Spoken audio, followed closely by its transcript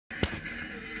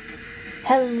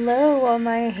Hello, all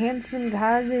my handsome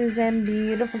Kazus and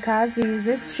beautiful Kazis.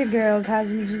 It's your girl,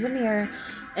 Kazumijism here.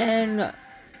 And,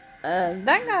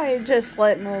 that guy just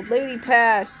let an old lady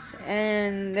pass.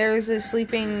 And there's a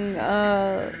sleeping,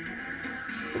 I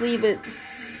believe it's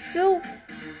Silk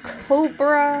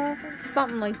Cobra,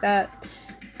 something like that.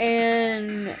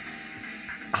 And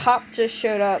Hop just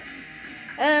showed up.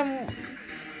 And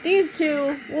these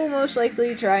two will most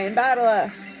likely try and battle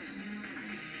us.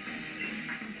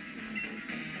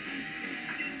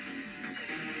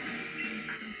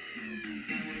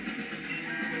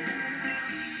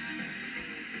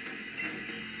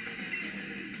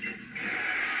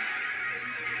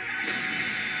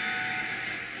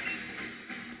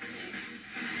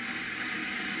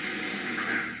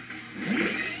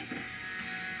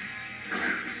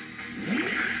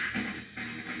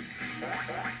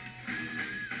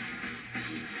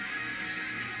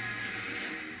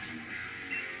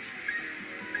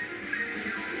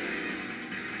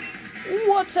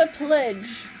 What a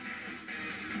pledge!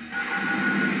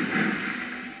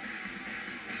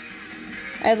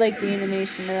 I like the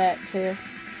animation of that too.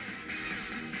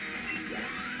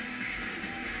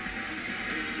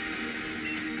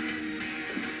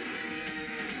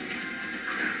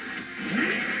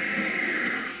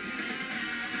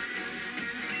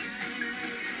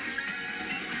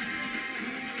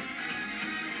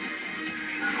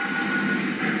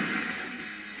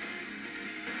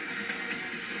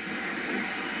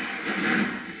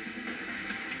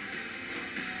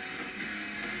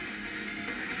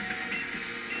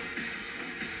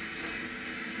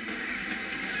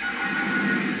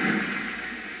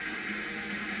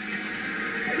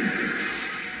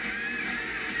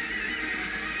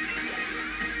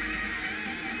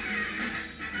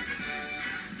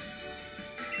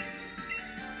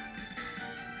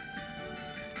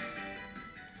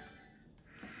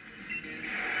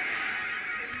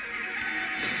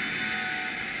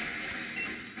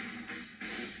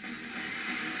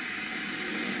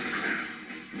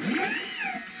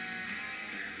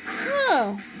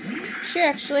 Oh, she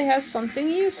actually has something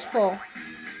useful.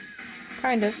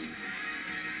 Kind of.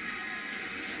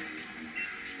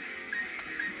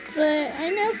 But I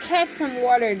know cats and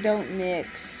water don't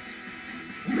mix.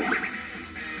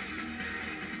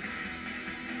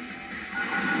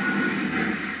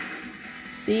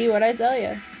 See what I tell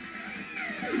you.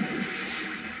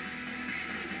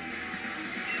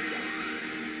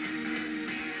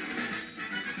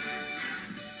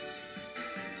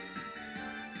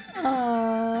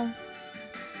 Aww.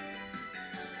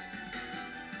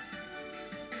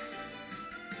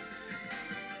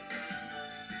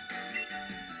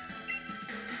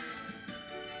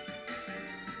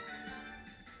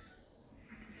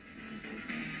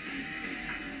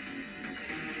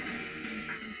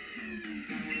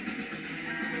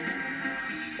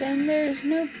 Then there's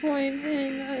no point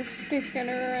in us sticking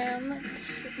around.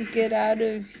 Let's get out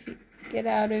of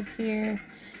here.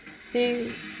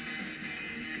 We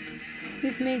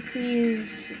make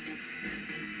these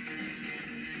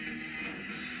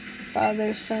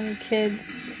bothersome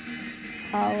kids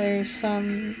holler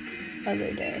some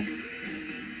other day.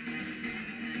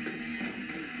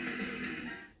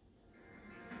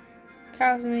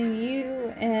 Kazumi,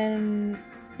 you and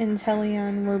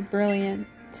Inteleon were brilliant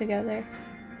together.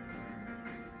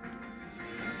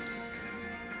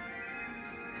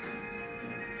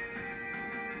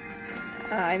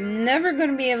 I'm never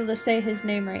going to be able to say his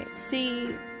name right.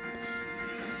 See,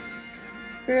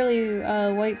 really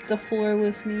wiped the floor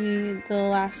with me the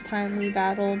last time we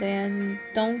battled, and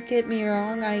don't get me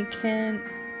wrong, I can't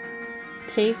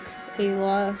take a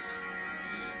loss,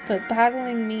 but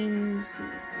battling means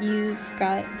you've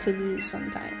got to lose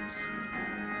sometimes.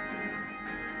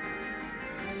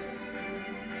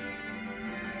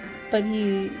 But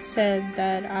he said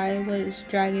that I was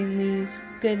dragging Lee's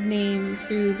good name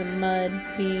through the mud,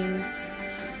 being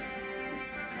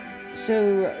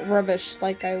so rubbish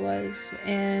like I was,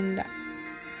 and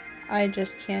I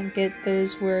just can't get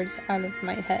those words out of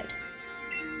my head.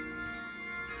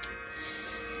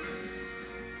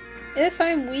 If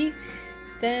I'm weak,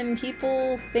 then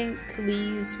people think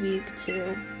Lee's weak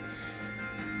too.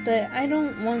 But I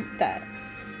don't want that.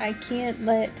 I can't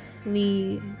let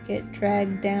Lee get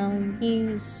dragged down.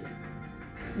 He's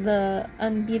the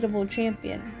unbeatable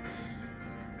champion.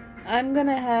 I'm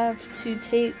gonna have to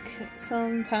take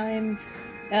some time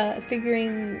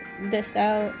figuring this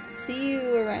out. See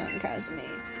you around, Kazumi.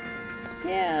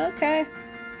 Yeah, okay.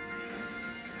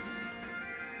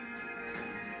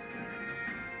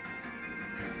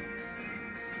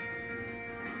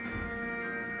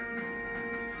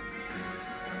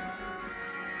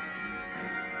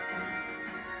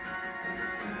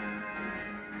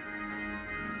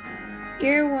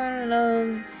 You're one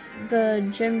of the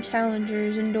gym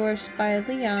challengers endorsed by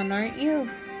Leon, aren't you?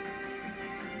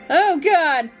 Oh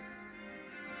God!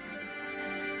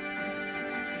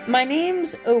 My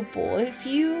name's Opal. If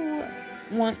you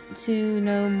want to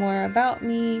know more about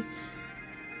me,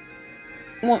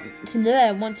 want to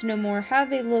know more,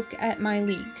 have a look at my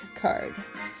league card.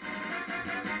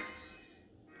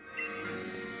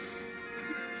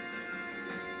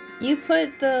 You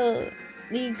put the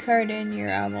league card in your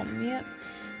album, yep.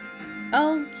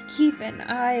 I'll keep an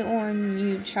eye on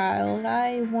you, child.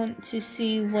 I want to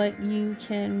see what you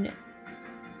can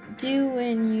do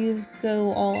when you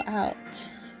go all out.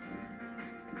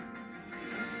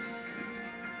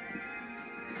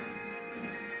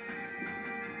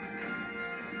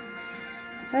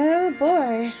 Oh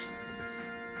boy.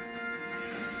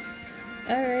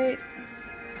 Alright.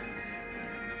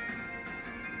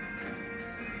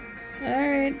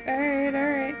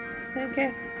 Alright.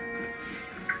 Okay.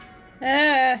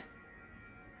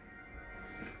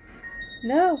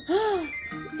 No.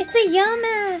 It's a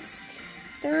Yamask!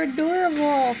 They're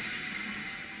adorable.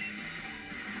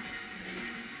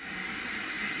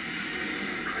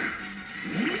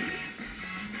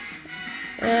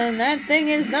 And that thing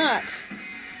is not.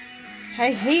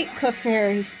 I hate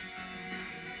Clefairy.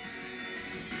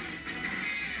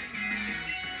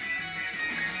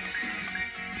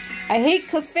 I hate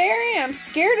Clefairy. I'm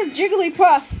scared of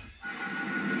Jigglypuff.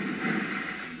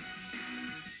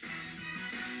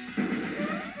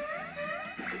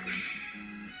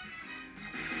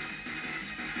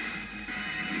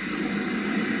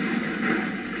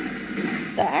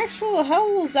 The actual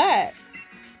hell was that?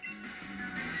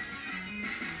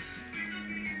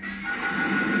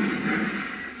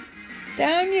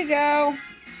 Down you go.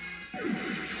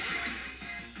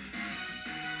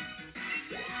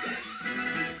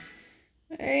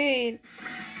 Alright.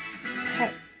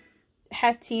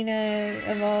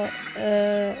 Hatenna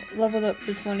leveled up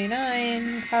to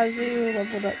 29. Kazu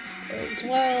leveled up as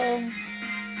well.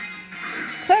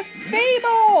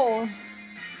 Clefable!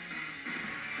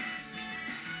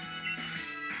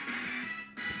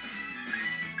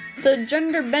 The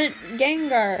gender bent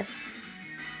Gengar.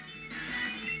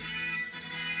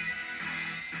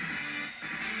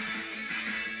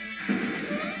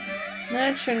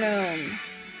 Metronome.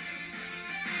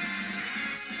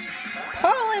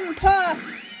 Pollen Puff.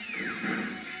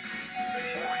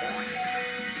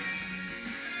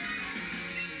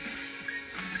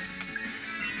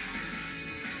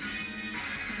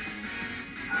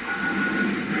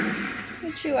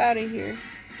 Get you out of here.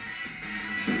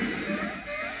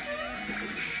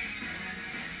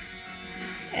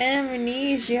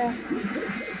 Amnesia.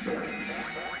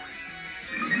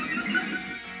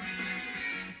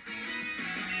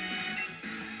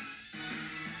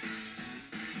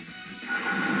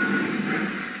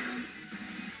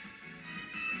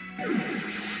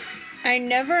 I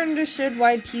never understood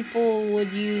why people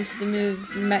would use the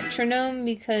move Metronome,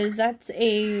 because that's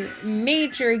a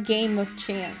major game of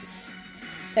chance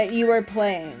that you are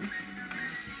playing.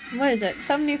 What is it?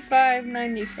 75,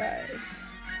 95.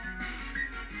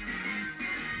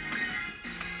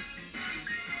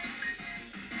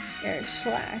 Air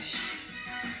Slash.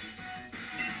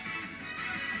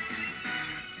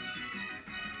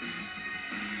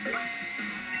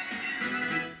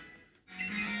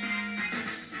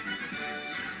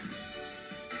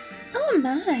 Oh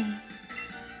my.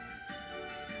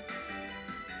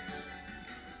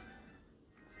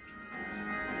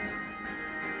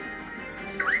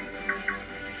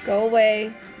 Go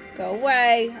away. Go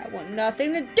away. I want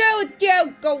nothing to do with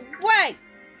you. Go away.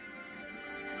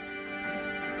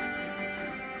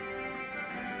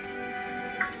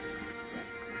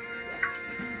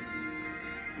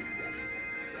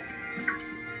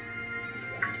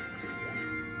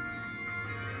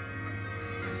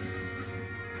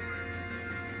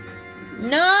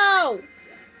 No!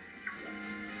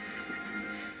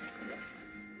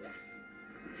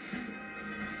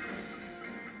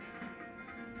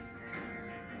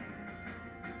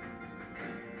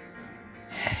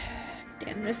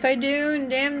 Damned if I do and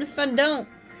damned if I don't.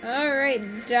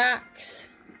 Alright, Docs.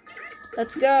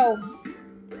 Let's go.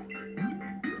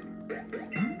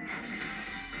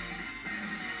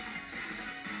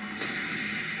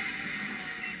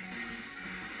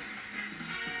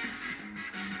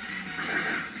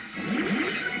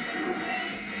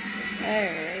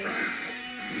 Alright.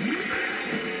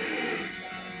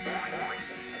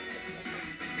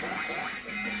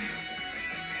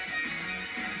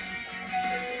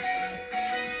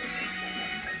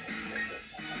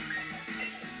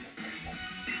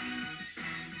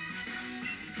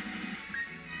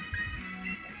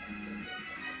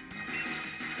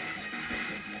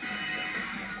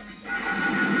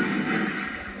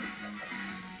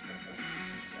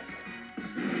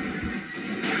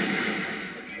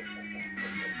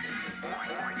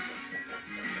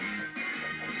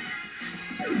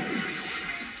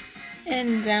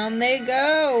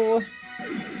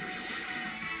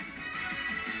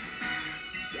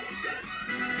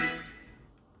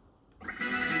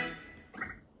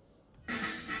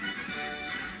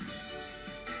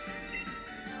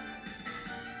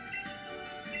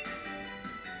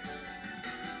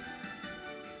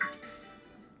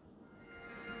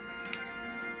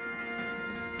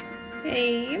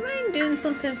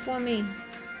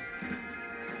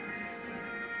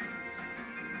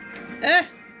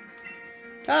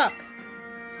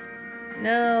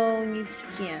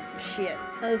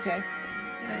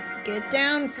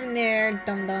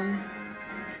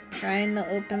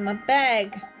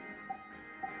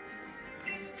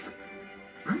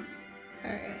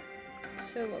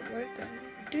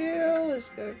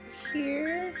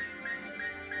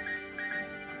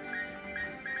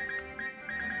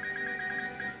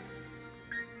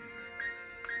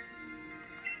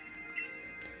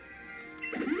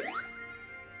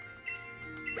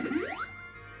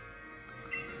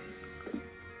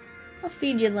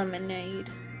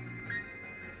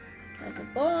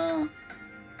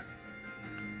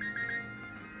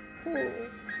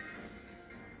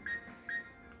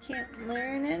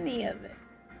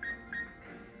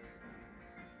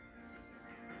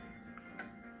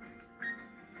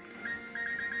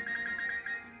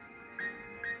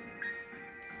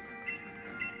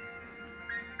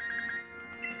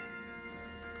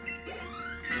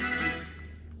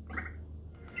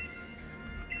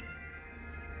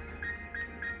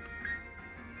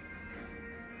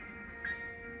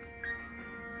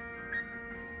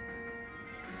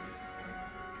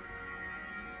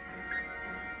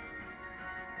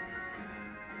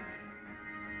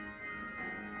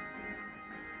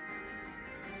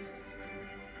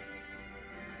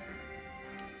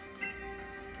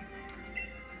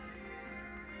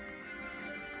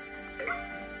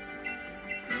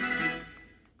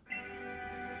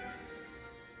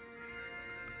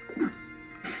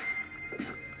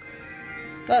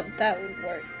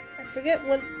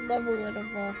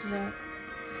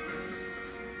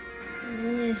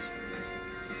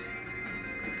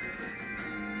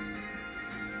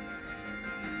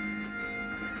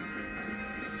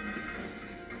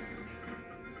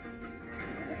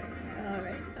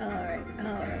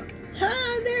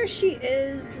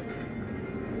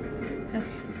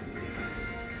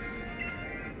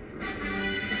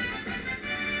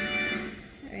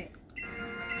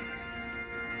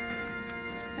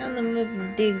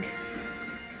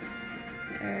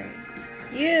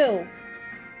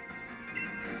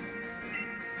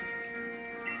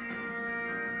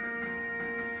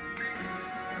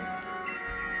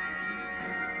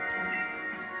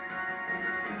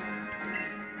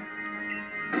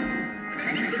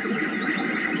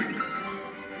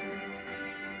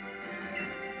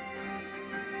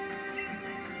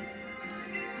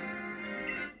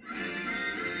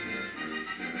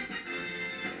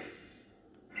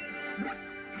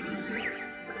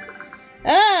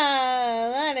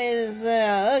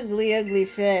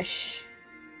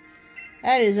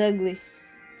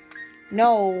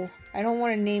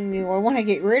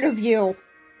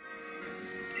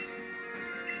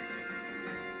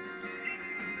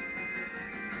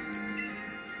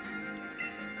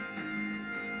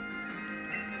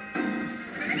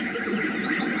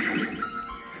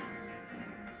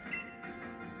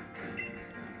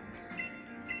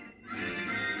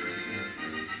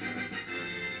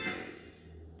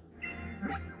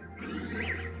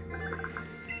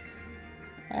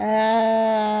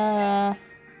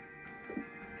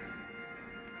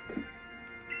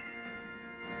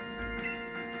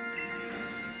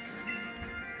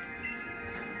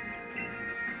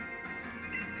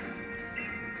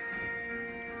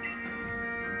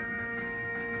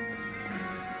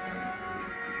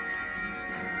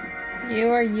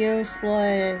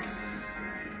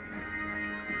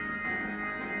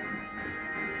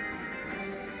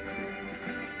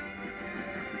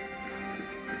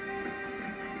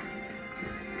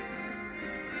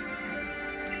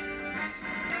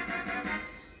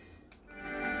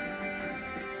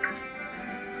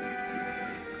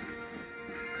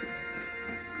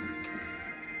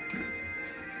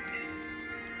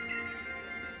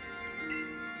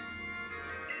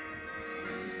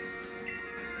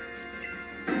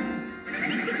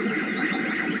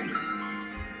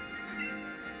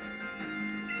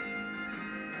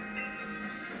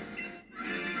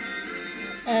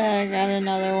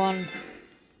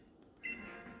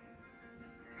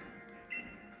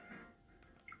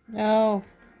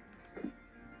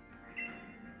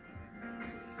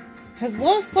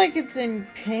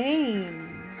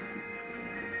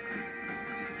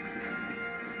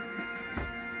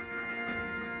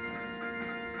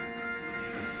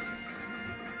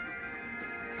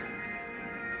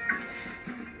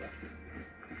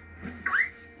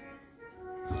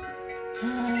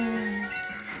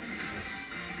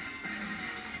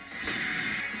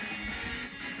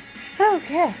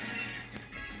 Okay.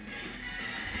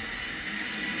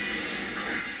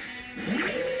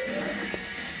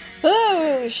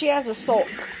 Ooh, she has a sulk.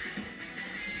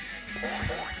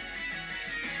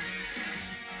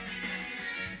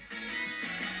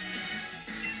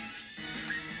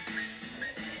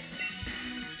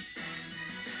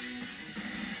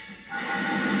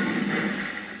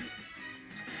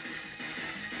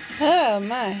 Oh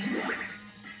my.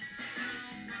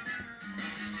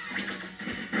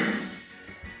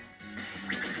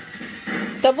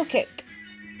 Double kick.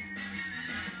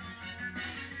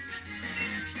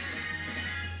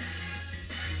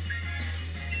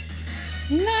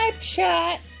 Snipe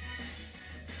shot.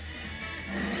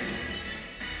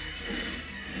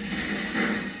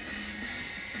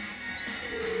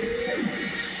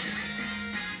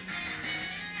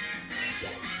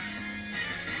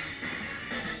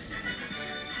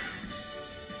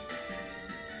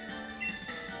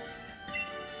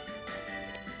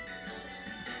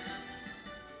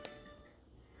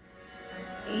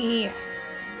 Yeah.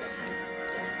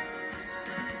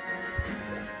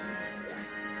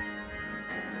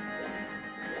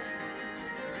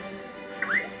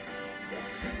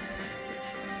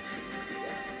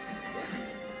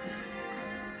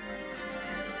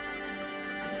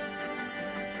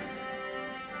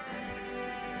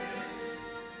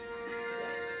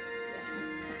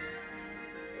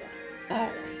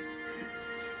 Alright.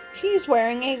 She's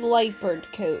wearing a light bird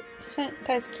coat.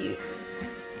 That's cute.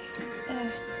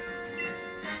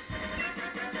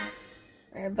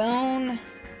 Rare bone.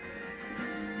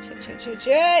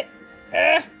 Shit.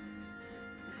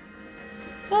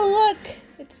 Oh, look!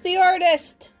 It's the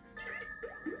artist!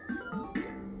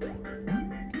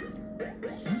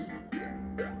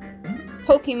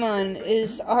 Pokemon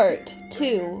is art,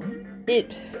 too.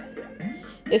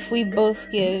 If we both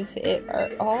give it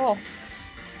our all.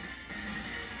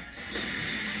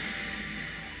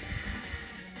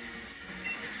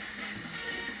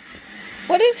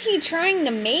 What is he trying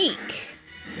to make?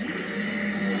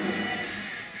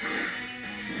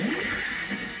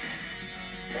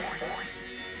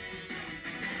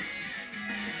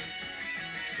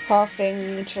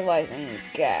 Coughing, neutralizing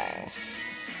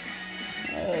gas.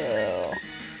 Oh.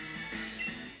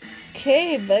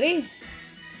 Okay, buddy.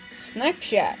 Snipe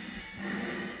shot.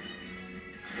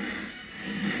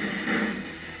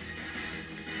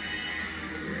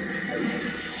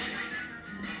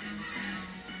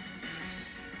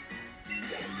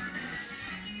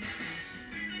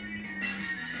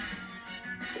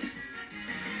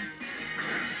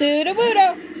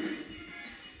 Sudowoodo.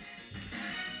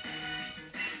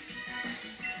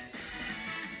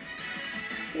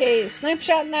 Yay, snipe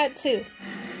shot in that too.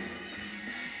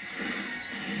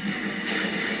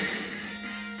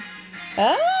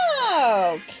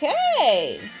 Oh,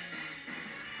 okay.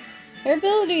 Her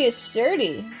ability is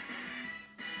sturdy.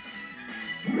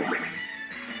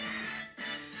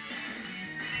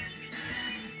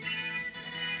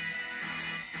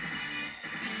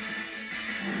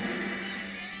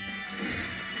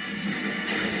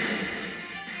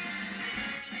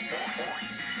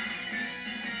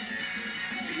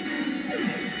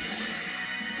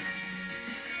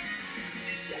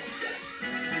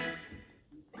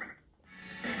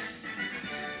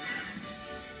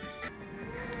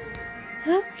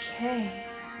 Okay.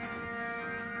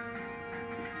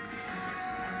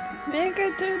 Make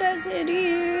it to the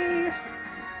city.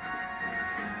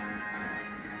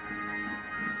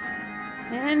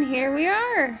 And here we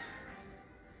are.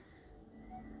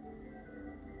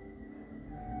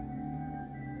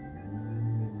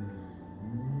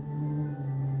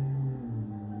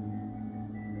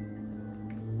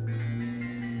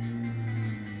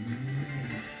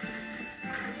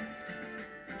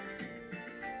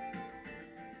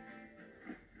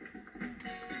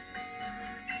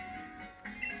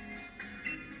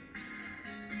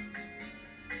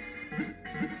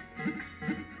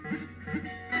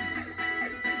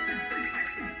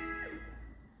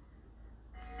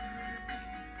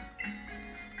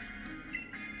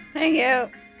 Thank you.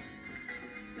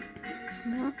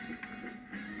 No.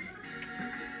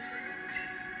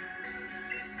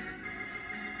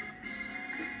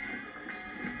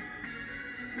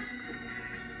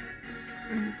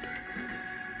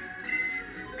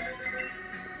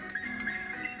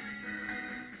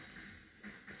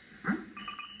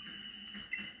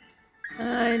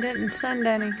 I didn't send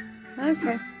any.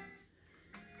 Okay.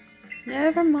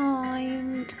 Never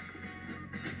mind.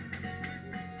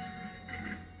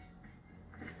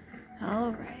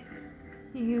 Alright.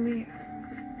 Here we are.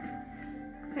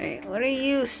 Alright, what are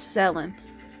you selling?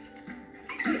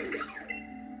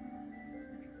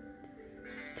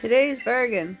 Today's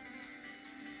bargain.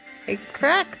 A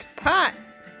cracked pot.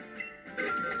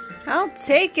 I'll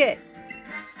take it.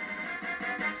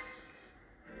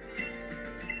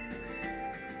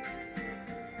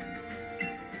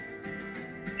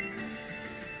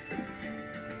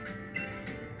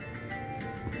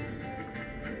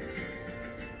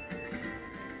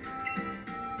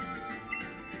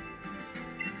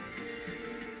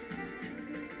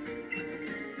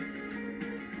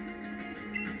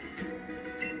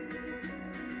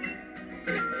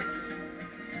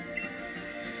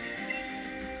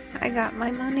 I got my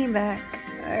money back.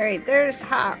 Alright, there's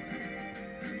Hop.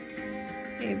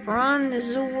 A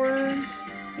Bronzor.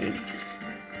 A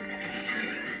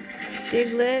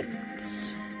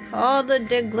Diglets. All the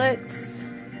Diglets.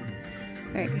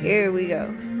 Alright, here we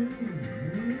go.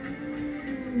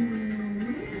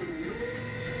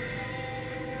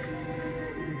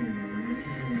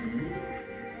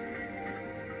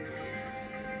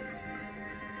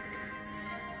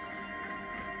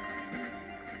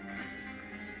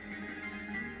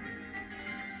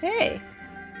 Hey.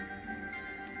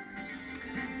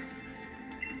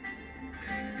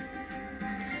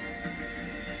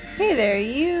 Hey there,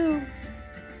 you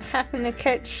happen to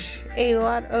catch a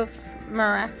lot of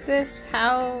Maractus?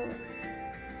 How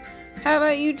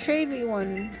about you trade me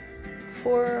one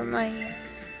for my...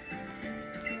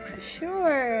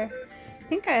 Sure. I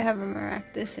think I have a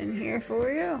Maractus in here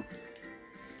for you.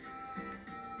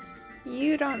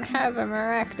 You don't have a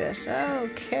Maractus.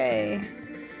 Okay.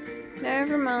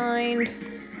 Never mind.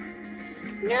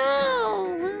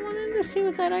 No! I wanted to see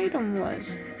what that item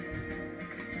was.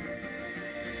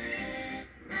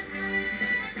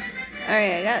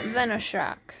 Alright, I got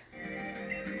Venoshock.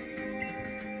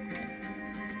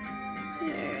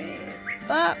 Alright,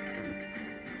 bop.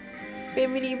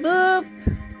 Bibbidi boop.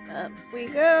 Up we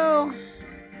go.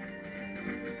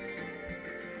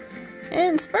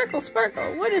 And Sparkle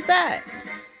Sparkle. What is that?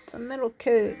 It's a metal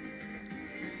coat.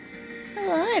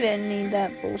 Well, I didn't need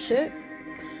that bullshit.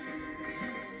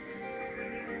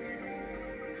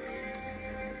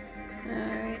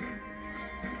 Alright.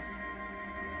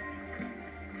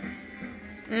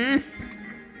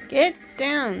 Get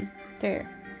down there.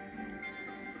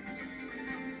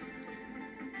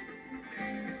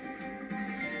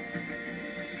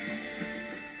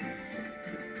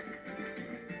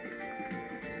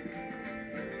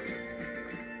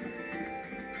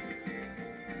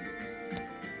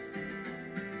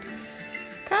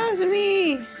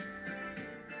 Kazumi!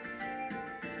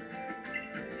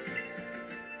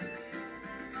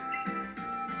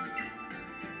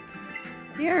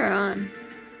 You're on.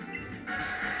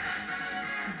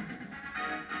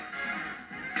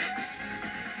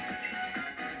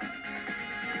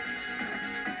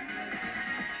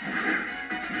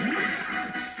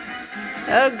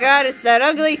 Oh god, it's that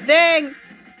ugly thing!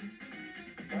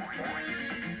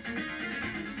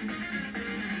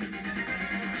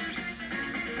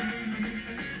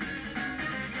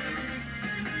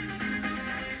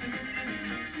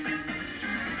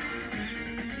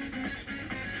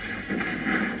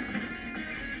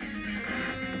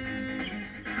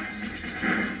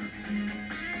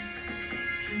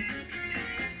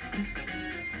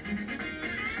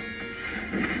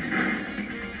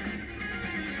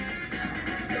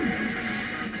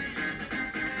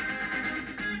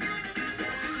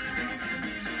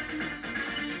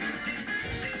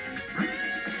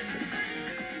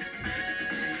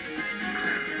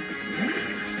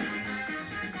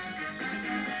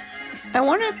 I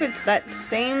wonder if it's that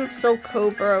same Silk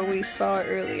Cobra we saw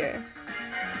earlier.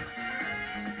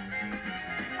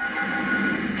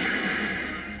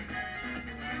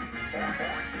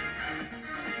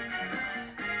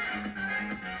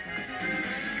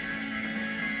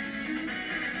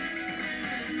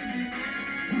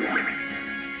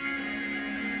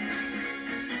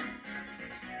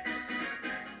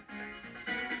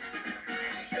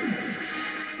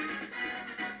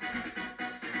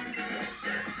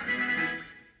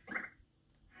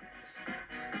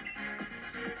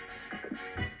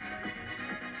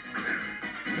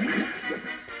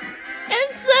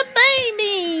 It's the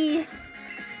baby!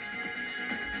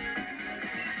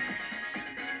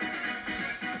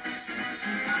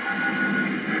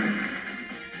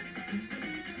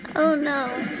 Oh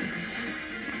no.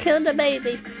 Killed the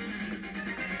baby.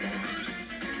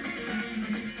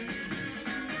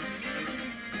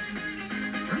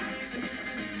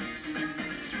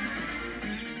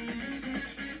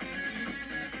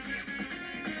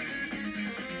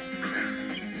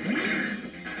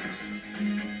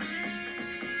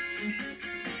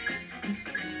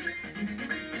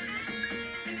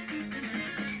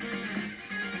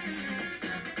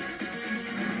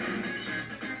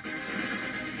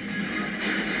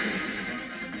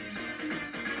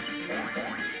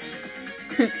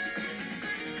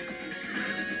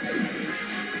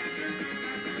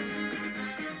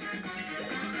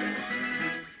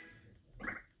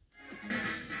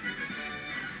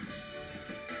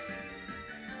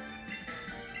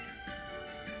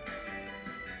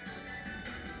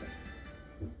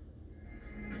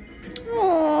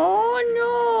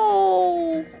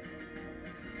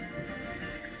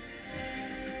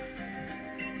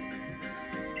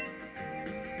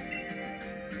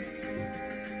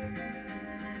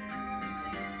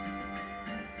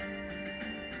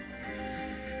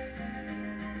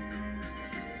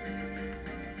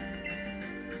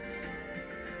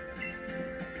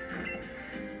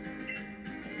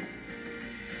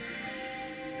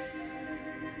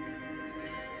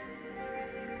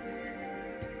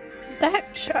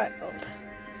 That child.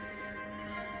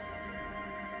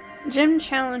 Gym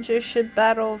challengers should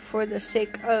battle for the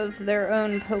sake of their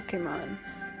own Pokemon.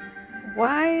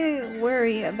 Why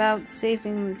worry about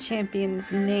saving the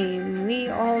champion's name? We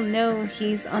all know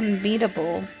he's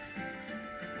unbeatable.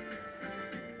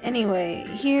 Anyway,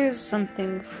 here's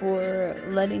something for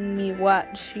letting me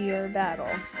watch your battle.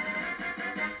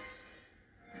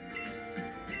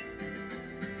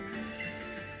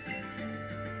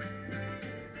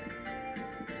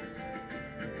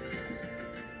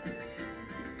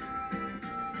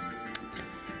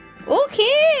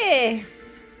 Okay!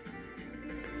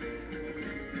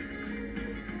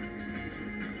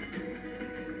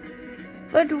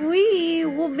 But we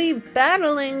will be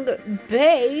battling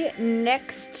Bay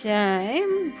next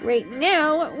time. Right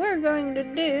now, what we're going to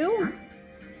do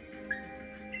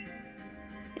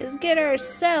is get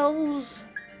ourselves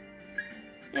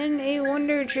in a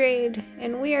Wonder Trade.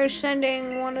 And we are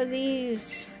sending one of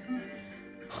these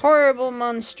horrible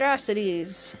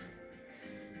monstrosities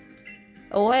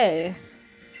away.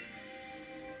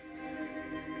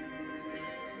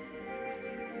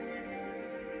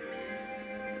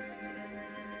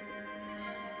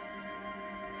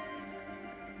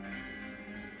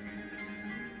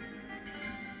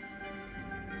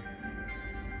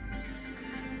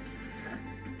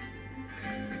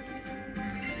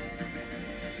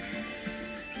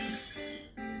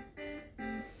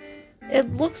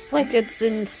 It looks like it's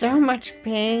in so much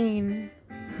pain.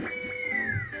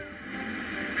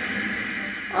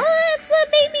 Oh, it's a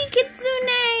baby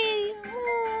kitsune!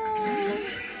 Oh.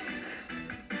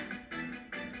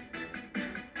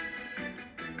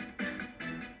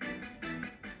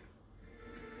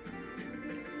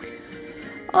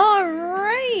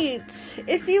 Alright!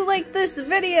 If you like this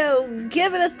video,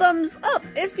 give it a thumbs up.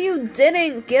 If you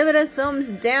didn't, give it a thumbs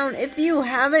down. If you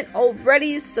haven't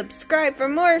already, subscribe for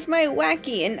more of my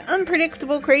wacky and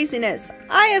unpredictable craziness.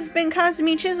 I have been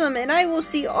Kazumi Chisholm, and I will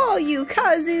see all you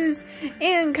Kazus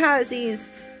and Kazis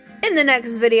in the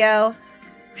next video.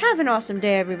 Have an awesome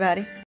day, everybody.